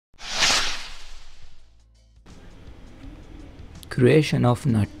Creation of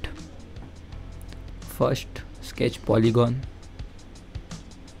nut. First, sketch polygon.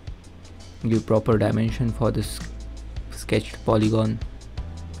 Give proper dimension for the sketched polygon.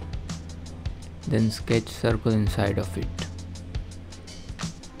 Then sketch circle inside of it.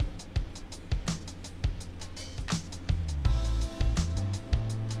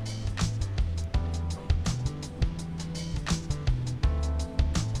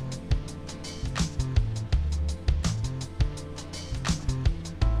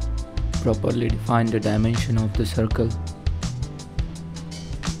 Properly define the dimension of the circle.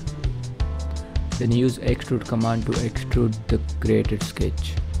 Then use extrude command to extrude the created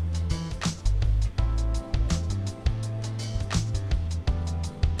sketch.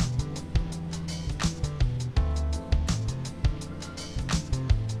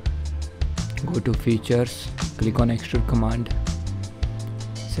 Go to features, click on extrude command,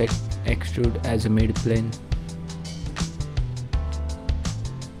 set extrude as a mid plane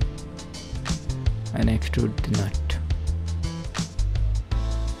and extrude the nut.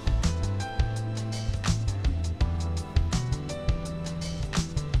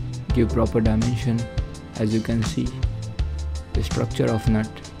 Give proper dimension. As you can see, the structure of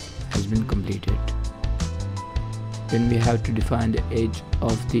nut has been completed. Then we have to define the edge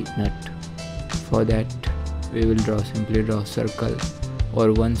of the nut. For that, we will simply draw a circle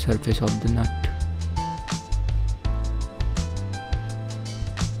or one surface of the nut.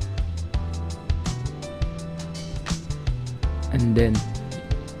 And then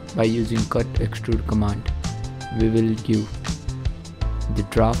by using cut extrude command, we will give the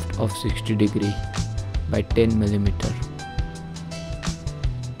draft of 60 degree by 10 millimeter.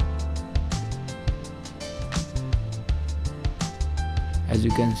 As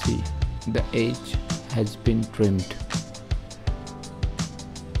you can see, the edge has been trimmed.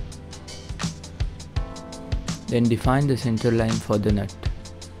 Then define the center line for the nut.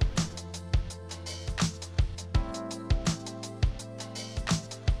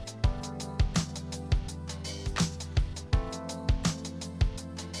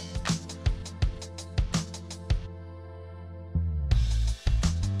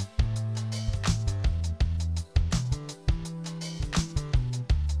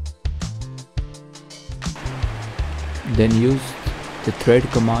 Then use the thread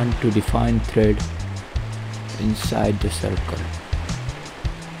command to define thread inside the circle.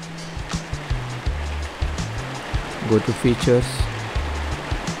 Go to features.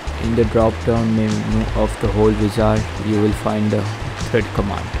 In the drop down menu of the whole wizard, you will find the thread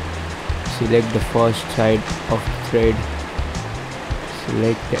command. Select the first side of the thread.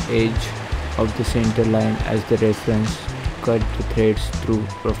 Select the edge of the center line as the reference. Cut the threads through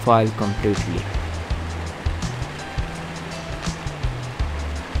profile completely.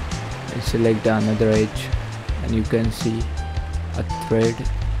 Select another edge and you can see a thread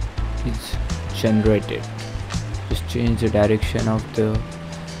is generated. Just change the direction of the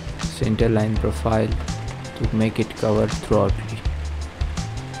center line profile to make it cover throughoutly.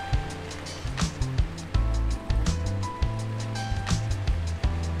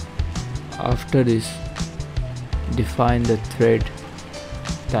 After this, define the thread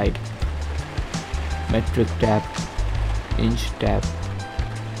type: metric tab, inch tab.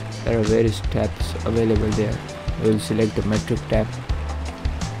 There are various tabs available there. We will select the metric tab.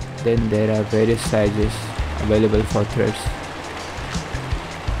 Then there are various sizes available for threads.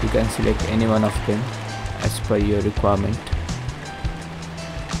 You can select any one of them as per your requirement.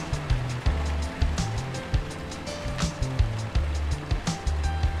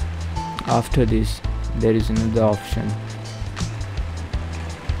 After this, there is another option.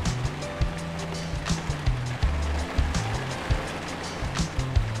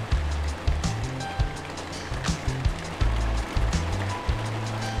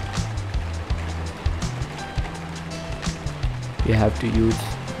 You have to use,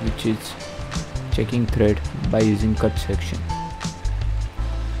 which is checking thread by using cut section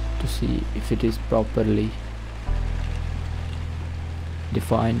to see if it is properly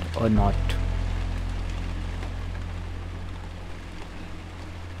defined or not.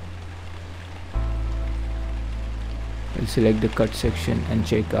 We'll select the cut section and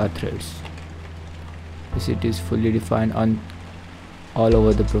check our threads. Yes, it is fully defined on all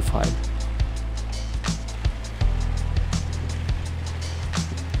over the profile.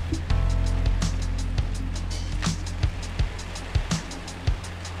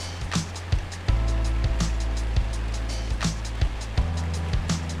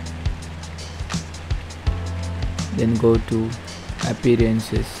 Then go to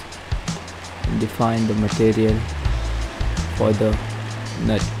appearances and define the material for the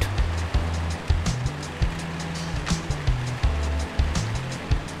nut.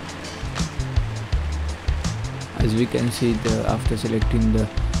 As we can see, after selecting the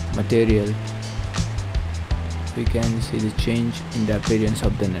material, we can see the change in the appearance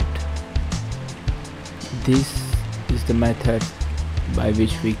of the nut. This is the method by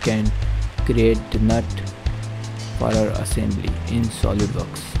which we can create the nut for our assembly in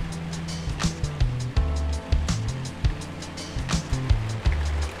SolidWorks.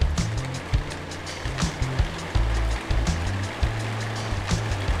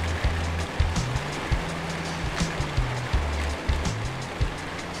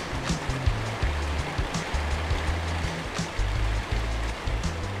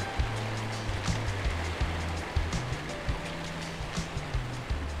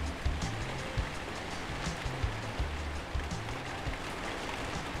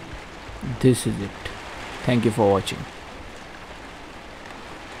 This is it. Thank you for watching.